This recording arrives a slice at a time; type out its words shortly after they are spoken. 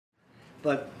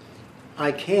But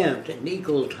I can't in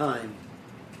equal time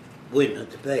win a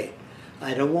debate.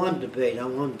 I don't want debate, I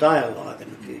want dialogue in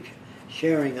the future,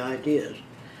 sharing ideas.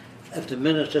 If the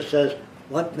minister says,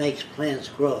 what makes plants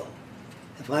grow?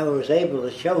 If I was able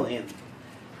to show him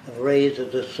the rays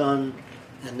of the sun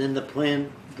and then the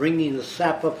plant bringing the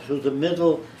sap up through the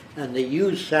middle and the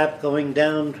used sap going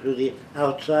down to the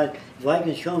outside, if I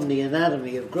can show him the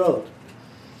anatomy of growth,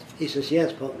 he says,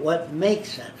 yes, but what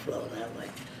makes that flow that way?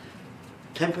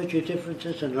 Temperature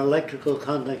differences and electrical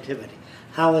conductivity.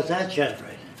 How is that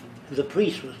generated? If the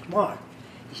priest was smart,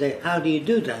 he'd say, how do you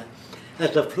do that?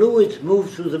 As the fluids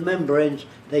move through the membranes,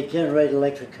 they generate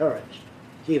electric currents.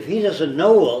 See, if he doesn't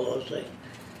know all those things,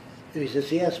 he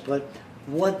says, yes, but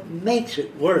what makes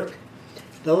it work?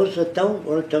 Those that don't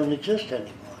work don't exist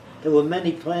anymore. There were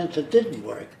many plants that didn't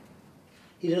work.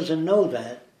 He doesn't know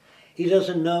that. He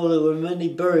doesn't know there were many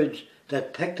birds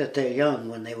that pecked at their young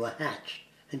when they were hatched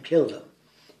and killed them.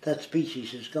 That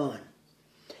species is gone.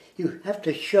 You have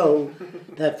to show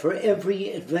that for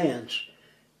every advance,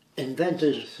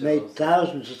 inventors made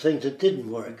thousands of things that didn't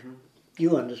work.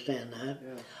 You understand that.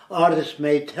 Yeah. Artists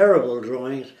made terrible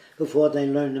drawings before they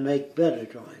learned to make better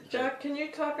drawings. Jacque, can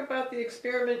you talk about the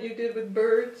experiment you did with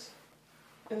birds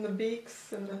and the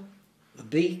beaks and the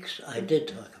beaks? I did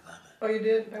talk about it. Oh, you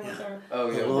did? I was sorry. Oh,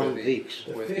 yeah. The long beaks.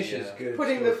 The fish is good.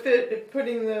 Putting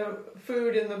the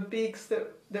food in the beaks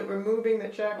that were moving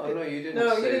that Jacque did. Oh no, you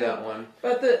didn't say that one.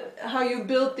 But how you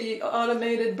built the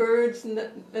automated birds and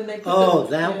they put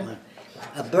one.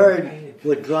 A bird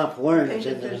would drop worms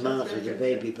into the mouth of the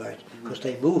baby birds because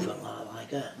they move a lot like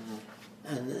that.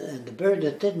 And the bird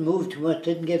that didn't move too much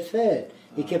didn't get fed.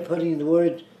 He kept putting the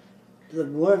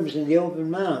worms in the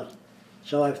open mouth.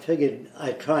 So I figured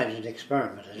I tried an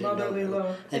experiment.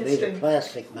 I made a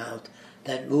plastic mouth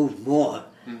that moved more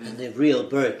than the real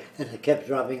bird, and it kept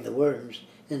dropping the worms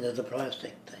into the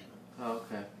plastic thing. Oh,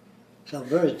 okay. So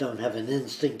birds don't have an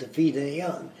instinct to feed their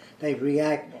young. They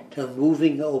react to a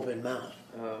moving open mouth.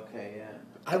 Oh, okay, yeah.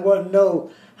 I want to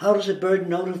know, how does a bird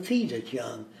know to feed its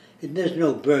young? There's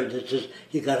no bird that says,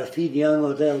 you got to feed young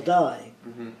or they'll die.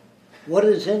 What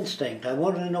is instinct? I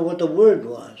wanted to know what the word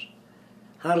was.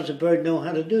 How does a bird know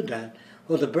how to do that?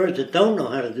 Well, the birds that don't know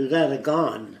how to do that are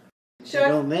gone. They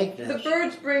don't make nests. The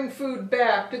birds bring food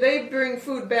back. Do they bring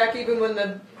food back even when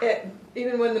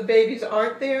the babies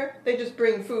aren't there? They just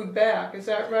bring food back. Is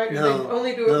that right? No, or they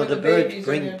only do it when the the birds babies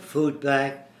bring are there? food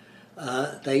back.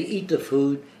 They eat the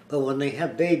food, but when they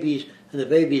have babies and the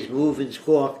babies move and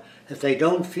squawk, if they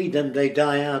don't feed them, they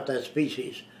die out, that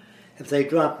species. If they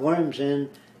drop worms in,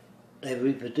 they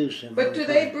reproduce them. But do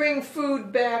they bring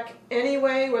food back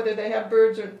anyway, whether they have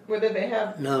birds or whether they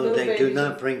have No, they do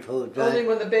not bring food back. Only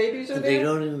when the babies are there? They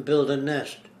don't even build a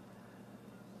nest.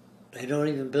 They don't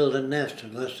even build a nest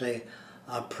unless they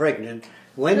are pregnant.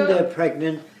 When they're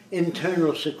pregnant,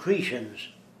 internal secretions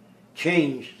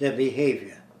change their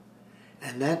behavior.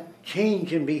 And that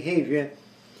change in behavior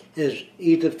is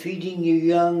either feeding your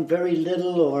young very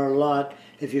little or a lot.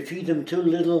 If you feed them too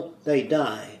little, they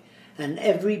die. And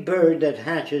every bird that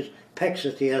hatches pecks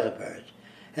at the other birds.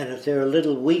 And if they're a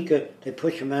little weaker, they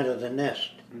push them out of the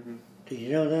nest. Did you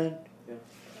know that? Yeah.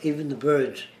 Even the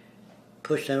birds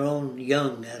push their own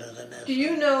young out of the nest. Do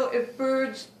you know if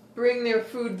birds bring their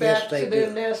food back to their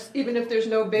nest, even if there's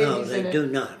no babies in it? No, they do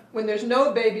not. When there's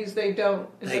no babies, they don't.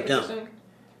 They don't. Saying?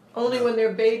 Only when there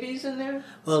are babies in there?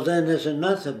 Well, then there's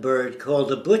another bird called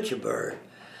the butcher bird.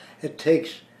 It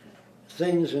takes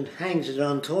things and hangs it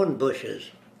on thorn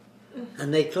bushes.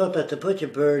 And they thought that the butcher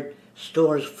bird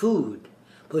stores food.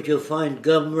 But you'll find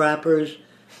gum wrappers,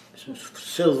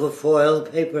 silver foil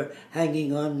paper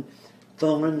hanging on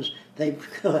thorns. They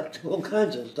collect all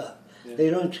kinds of stuff. Yeah. They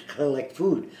don't collect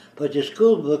food. But your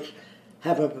school books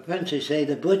have a propensity to say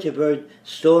the butcher bird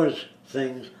stores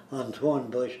things on thorn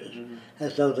bushes,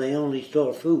 as though they only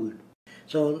store food.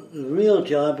 So the real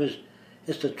job is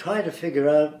to try to figure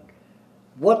out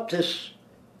what this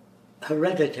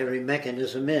hereditary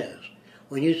mechanism is.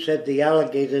 When you said the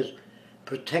alligators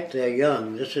protect their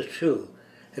young, this is true.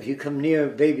 If you come near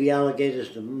baby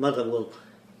alligators, the mother will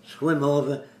swim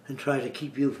over and try to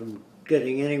keep you from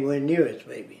getting anywhere near its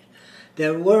babies.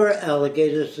 There were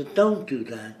alligators that don't do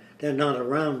that. They're not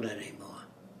around anymore.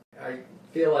 I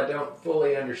feel I don't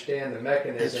fully understand the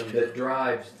mechanism that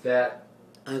drives that.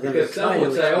 Because some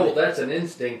would say, oh, that's an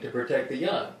instinct to protect the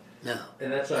young. No.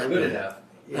 And that's not good enough.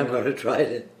 I'm going to try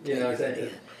it. You know,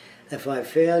 exactly. If I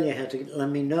fail, you have to let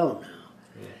me know now.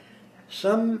 Yeah.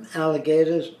 Some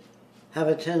alligators have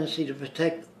a tendency to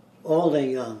protect all their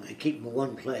young and keep them in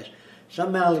one place.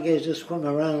 Some alligators swim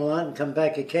around a lot and come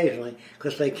back occasionally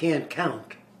because they can't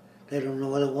count. They don't know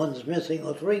whether one's missing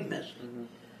or three missing.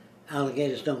 Mm-hmm.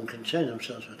 Alligators don't concern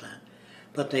themselves with that.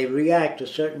 But they react a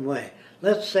certain way.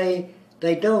 Let's say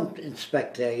they don't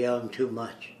inspect their young too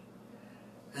much.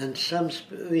 And some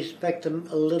respect them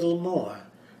a little more.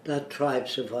 That tribe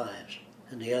survives,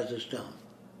 and the others don't.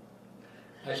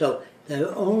 So there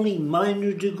are only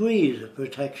minor degrees of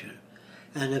protection.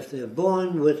 And if they're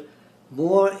born with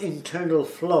more internal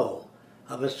flow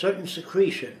of a certain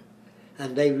secretion,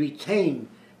 and they retain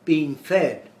being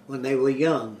fed when they were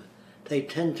young, they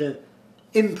tend to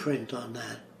imprint on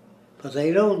that. But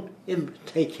they don't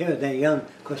take care of their young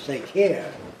because they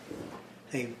care.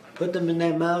 They put them in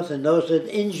their mouth, and those that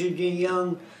injured your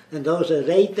young and those that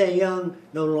ate their young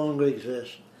no longer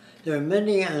exist. There are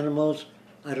many animals,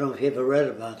 I don't know if you ever read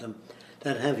about them,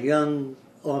 that have young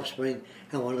offspring,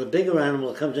 and when the bigger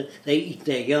animal comes in, they eat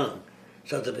their young.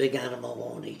 So the big animal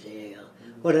won't eat their young.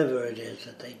 Whatever it is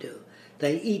that they do.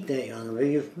 They eat their young. Are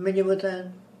you familiar with that?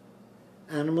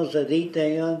 Animals that eat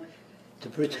their young to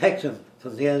protect them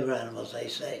from the other animals, they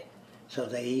say. So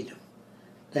they eat them.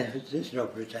 There's no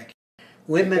protection.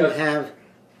 Women have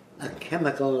a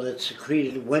chemical that's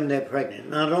secreted when they're pregnant.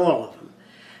 Not all of them.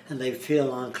 And they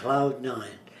feel on cloud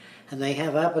nine. And they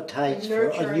have appetites for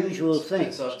unusual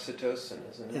things. It's oxytocin,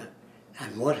 isn't it? Yeah.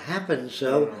 And what happens,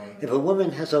 so, if a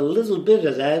woman has a little bit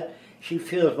of that, she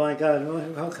feels, my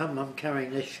God, how come I'm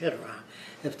carrying this shit around?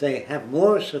 If they have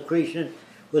more secretion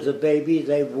with a baby,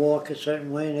 they walk a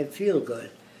certain way and they feel good.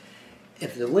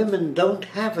 If the women don't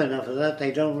have enough of that,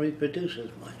 they don't reproduce as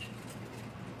much.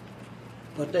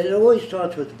 But it always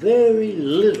starts with very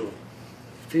little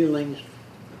feelings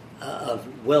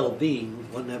of well-being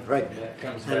when they're pregnant. That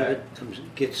comes and back.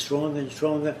 it gets stronger and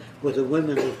stronger with the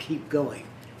women that keep going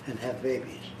and have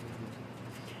babies.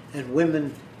 And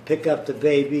women pick up the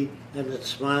baby and it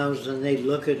smiles and they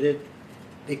look at it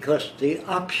because the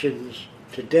options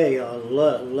today are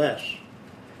less.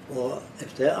 Or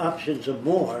if their options are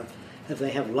more, if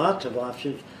they have lots of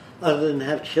options, other than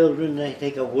have children, they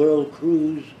take a world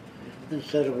cruise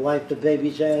instead of wipe the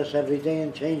baby's ass every day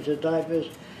and change the diapers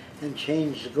and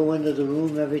go into the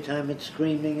room every time it's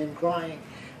screaming and crying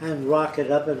and rock it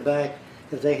up and back.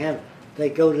 If they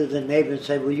go to the neighbor and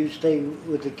say, will you stay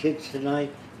with the kids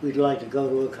tonight? We'd like to go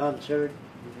to a concert.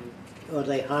 Mm-hmm. Or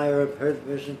they hire a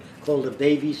person called a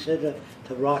babysitter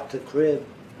to rock the crib.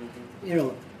 Mm-hmm. You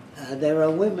know, there are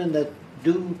women that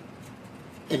do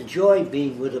enjoy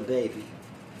being with a baby.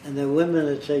 And there are women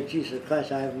that say, Jesus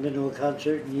Christ, I haven't been to a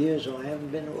concert in years, or I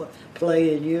haven't been to a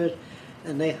play in years.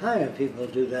 And they hire people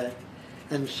to do that.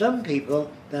 And some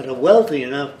people that are wealthy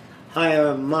enough hire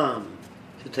a mom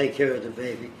to take care of the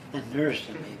baby and nurse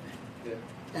the baby. Yeah.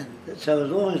 And so as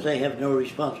long as they have no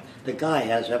responsibility, the guy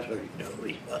has absolutely no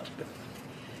responsibility.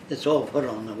 It's all put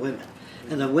on the women.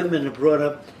 And the women are brought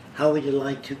up, how would you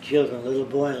like two children, a little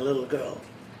boy and a little girl?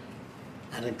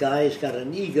 And the guy's got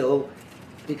an ego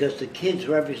because the kids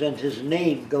represent his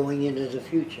name going into the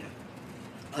future.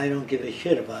 I don't give a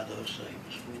shit about those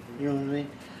things. You know what I mean?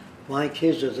 My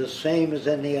kids are the same as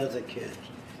any other kids.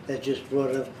 They're just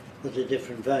brought up with a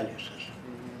different value system.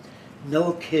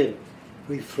 No kid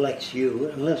reflects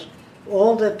you unless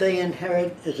all that they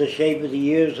inherit is the shape of the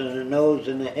ears and the nose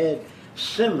and the head,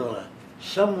 somewhat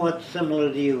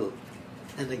similar to you.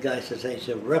 And the guy says it's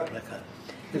a replica.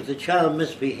 If the child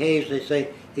misbehaves, they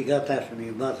say, you got that from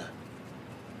your mother.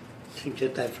 You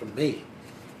get that from me.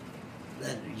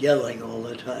 That yelling all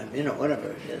the time, whatever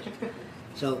it is.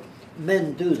 So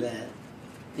men do that,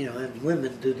 and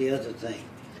women do the other thing.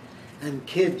 And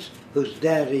kids whose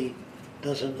daddy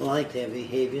doesn't like their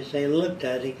behavior say, look,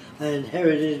 Daddy, I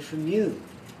inherited it from you.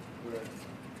 Right.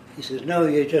 He says, no,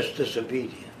 you're just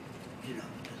disobedient. All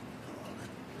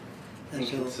that. And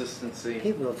inconsistency. So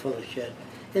people are full of shit.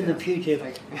 In the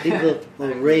future, people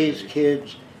will raise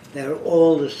kids. They're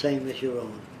all the same as your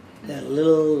own. They're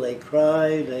little, they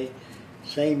cry, they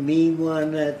say, me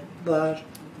want that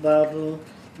bottle,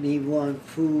 me want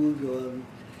food, or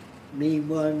me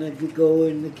want to go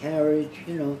in the carriage,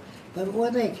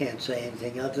 But they can't say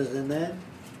anything other than that.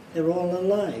 They're all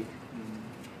alike.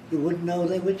 You wouldn't know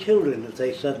they were children if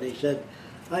they suddenly said,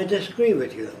 I disagree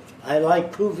with you. I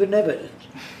like proof and evidence.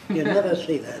 You never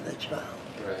see that in a child.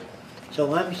 Right.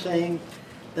 So I'm saying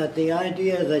that the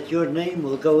idea that your name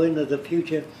will go into the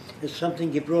future is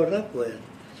something you're brought up with.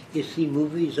 You see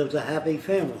movies of the happy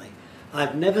family.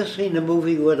 I've never seen a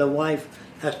movie where the wife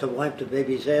has to wipe the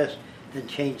baby's ass and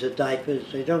change the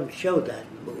diapers. They don't show that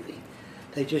in the movie.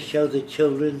 They just show the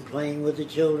children playing with the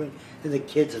children and the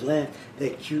kids laugh, their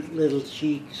cute little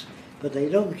cheeks. But they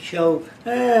don't show,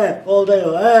 all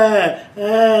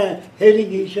day,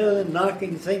 hitting each other,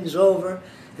 knocking things over.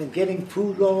 and getting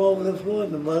food all over the floor,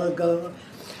 and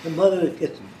the mother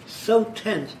gets so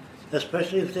tense,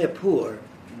 especially if they're poor,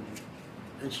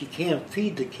 and she can't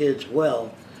feed the kids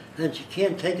well, and she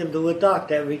can't take them to a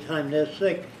doctor every time they're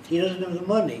sick. She doesn't have the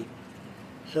money.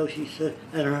 So she said,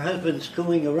 and her husband's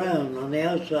screwing around on the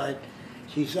outside.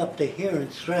 She's up to here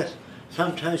in stress.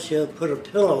 Sometimes she'll put a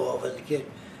pillow over the kid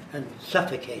and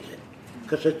suffocate it,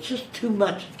 because it's just too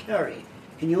much to carry.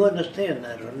 Can you understand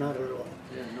that, or not at all?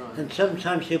 Yeah, no. And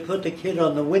sometimes she'll put the kid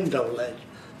on the window ledge,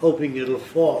 hoping it'll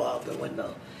fall out the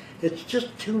window. It's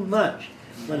just too much.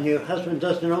 When your husband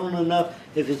doesn't own enough,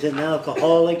 if he's an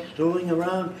alcoholic screwing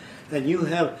around, and you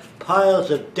have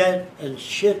piles of debt and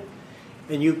shit,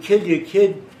 and you kill your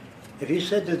kid. If you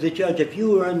said to the judge, if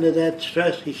you were under that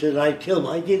stress, he said, I'd kill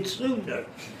my kid sooner.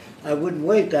 I wouldn't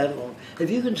wait that long. If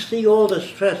you can see all the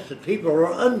stress that people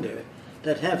are under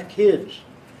that have kids,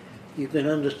 you can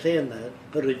understand that.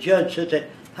 But a judge said,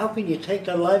 how can you take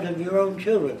the life of your own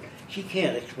children? She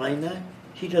can't explain that.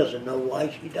 She doesn't know why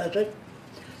she does it.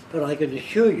 But I can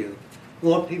assure you,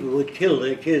 more people would kill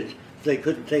their kids if they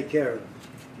couldn't take care of them.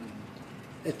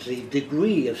 It's the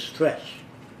degree of stress.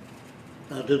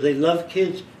 Now, do they love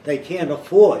kids? They can't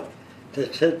afford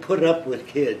to put up with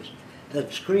kids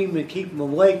that scream and keep them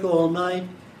awake all night,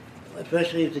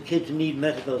 especially if the kids need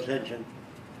medical attention.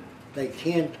 They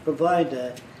can't provide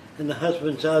that. And the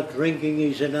husband's out drinking,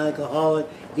 he's an alcoholic,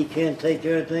 he can't take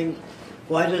care of things.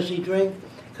 Why does he drink?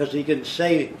 Because he can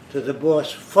say to the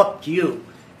boss, fuck you,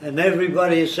 and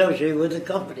everybody associated with the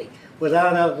company.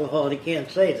 Without alcohol, he can't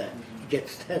say that. He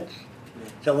gets tense.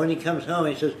 So when he comes home,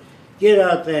 he says, get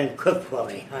out there and cook for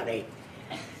me, honey.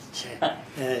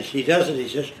 And she doesn't, he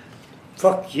says,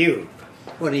 fuck you.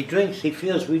 When he drinks, he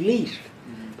feels released.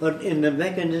 But in the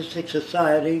mechanistic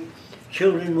society,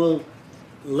 children will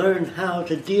learn how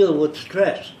to deal with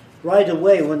stress right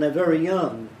away when they're very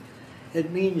young. It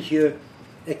means you're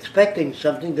expecting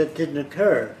something that didn't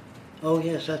occur. Oh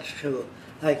yes, that's true.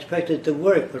 I expect it to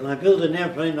work. When I build an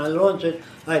airplane, I launch it,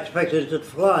 I expect it to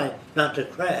fly, not to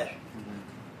crash.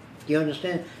 Do you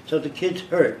understand? So the kid's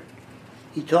hurt.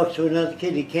 He talks to another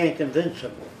kid, he can't convince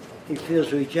him. He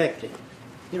feels rejected.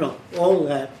 You know, all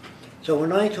that. So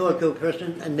when I talk to a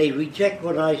person and they reject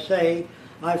what I say,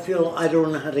 I feel I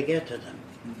don't know how to get to them.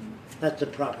 That's the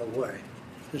proper word.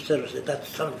 Instead of saying, that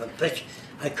son of a bitch,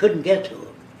 I couldn't get to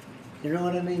him. You know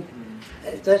what I mean?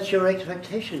 That's your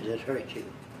expectations that hurt you,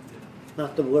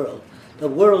 not the world. The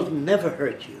world never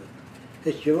hurt you.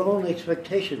 It's your own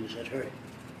expectations that hurt.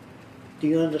 Do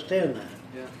you understand that?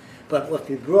 Yeah. But if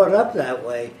you're brought up that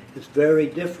way, it's very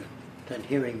different than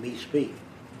hearing me speak.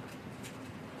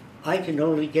 I can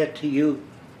only get to you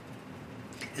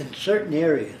in certain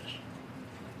areas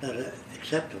that are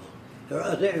acceptable. There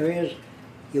are other areas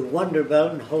you wonder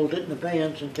about and hold it in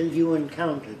abeyance until you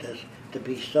encounter this to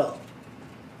be so.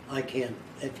 I can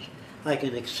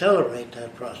accelerate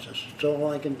that process. It's all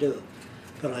I can do.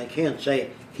 But I can't say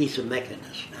he's a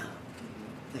mechanist now.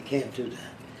 I can't do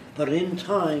that. But in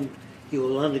time, you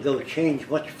will undergo change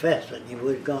much faster than you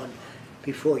would have gone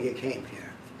before you came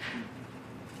here.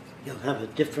 You'll have a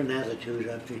different attitude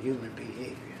of your human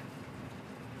behavior.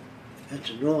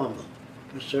 That's normal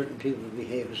for certain people to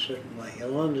behave a certain way.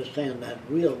 You'll understand that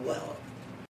real well.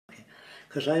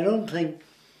 Because I don't think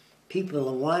people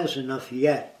are wise enough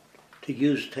yet to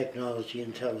use technology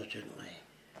intelligently.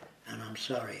 And I'm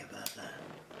sorry about that.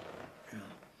 You know.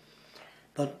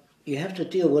 But you have to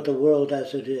deal with the world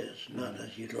as it is, not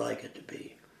as you'd like it to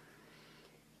be.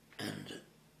 And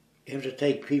you have to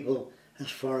take people as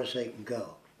far as they can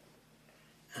go.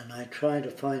 And I try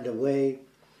to find a way,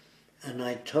 and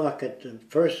I talk at the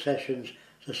first sessions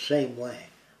the same way.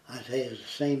 I say the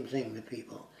same thing to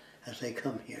people as they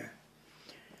come here.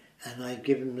 And I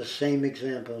give them the same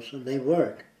examples, and they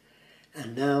work.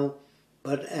 And now,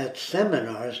 but at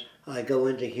seminars, I go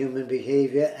into human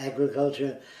behavior,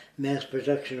 agriculture, mass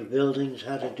production of buildings,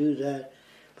 how to do that.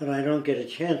 But I don't get a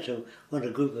chance to, when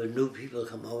a group of new people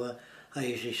come over, I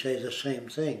usually say the same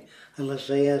thing, unless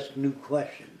they ask new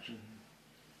questions.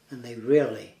 And they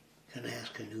rarely can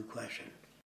ask a new question.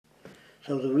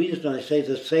 So the reason I say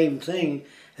the same thing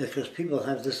is because people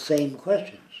have the same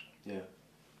questions. Yeah.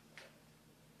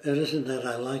 It isn't that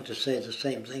I like to say the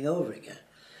same thing over again,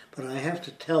 but I have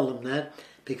to tell them that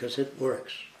because it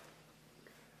works.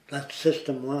 That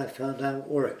system, I found out,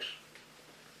 works.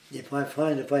 If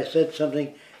I said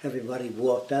something, everybody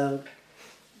walked out,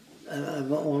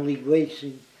 I'm only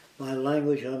basing my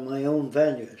language on my own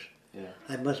values. Yeah.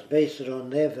 I must base it on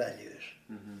their values.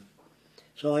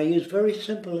 So I use very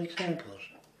simple examples.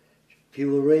 If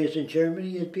you were raised in Germany,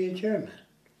 you'd be a German.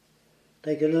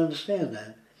 They can understand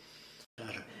that.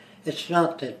 It's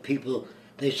not that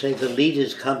They say the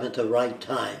leaders come at the right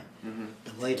time, Mm-hmm.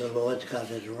 the way the Lord's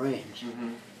got it arranged.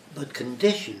 Mm-hmm. But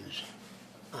conditions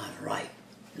are right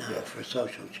now Yeah. for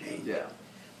social change Yeah.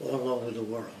 all over the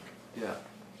world. Yeah.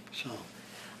 So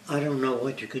I don't know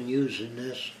what you can use in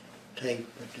this tape,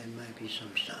 but there might be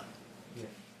some stuff. Yeah.